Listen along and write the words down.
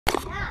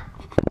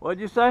What'd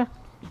you say?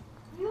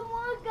 You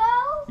want to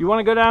go? You want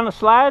to go down the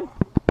slide?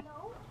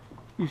 No.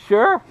 You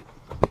sure?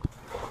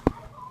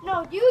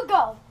 No, you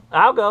go.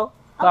 I'll go.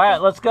 Okay. All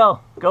right, let's go.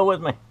 Go with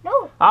me.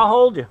 No. I'll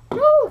hold you.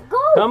 No, go.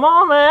 Come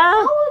on,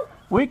 man. Go.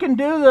 We can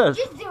do this.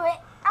 Just do it.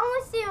 I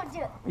want to see you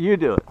do it. You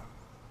do it.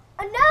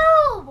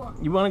 No.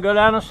 You want to go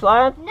down the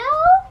slide? No.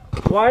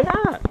 Why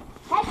not?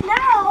 Heck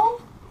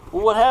no.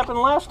 Well, what happened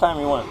last time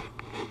you went?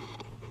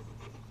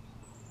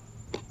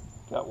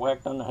 Got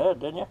whacked on the head,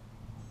 didn't you?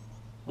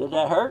 Did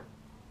that hurt?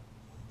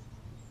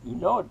 You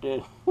know it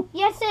did.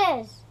 Yes,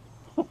 it is.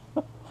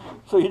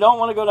 So you don't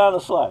want to go down the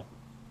slide?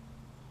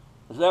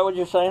 Is that what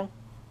you're saying?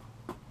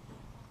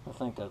 I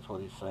think that's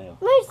what he's saying.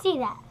 Let me see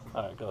that.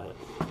 All right, go ahead.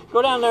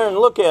 Go down there and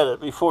look at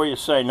it before you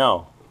say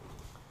no.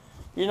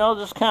 You know,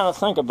 just kind of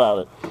think about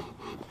it.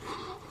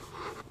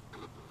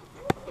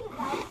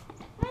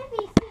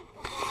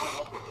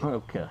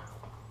 Okay.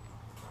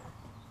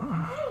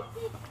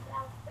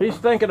 He's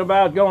thinking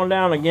about going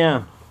down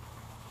again.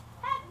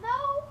 Heck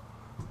no.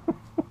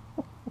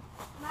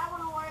 Might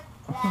want to wear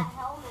that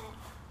helmet.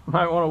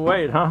 Might want to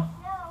wait, huh?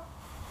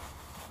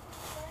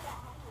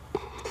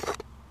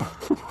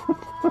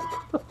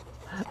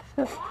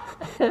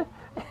 No.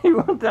 He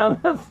went down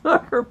that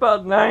sucker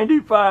about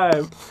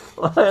 95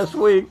 last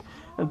week.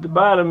 At the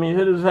bottom, he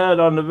hit his head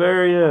on the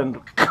very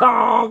end.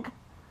 Conk!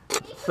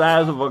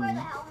 Size of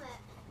a...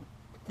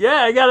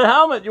 Yeah, I got a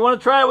helmet. You want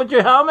to try it with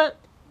your helmet?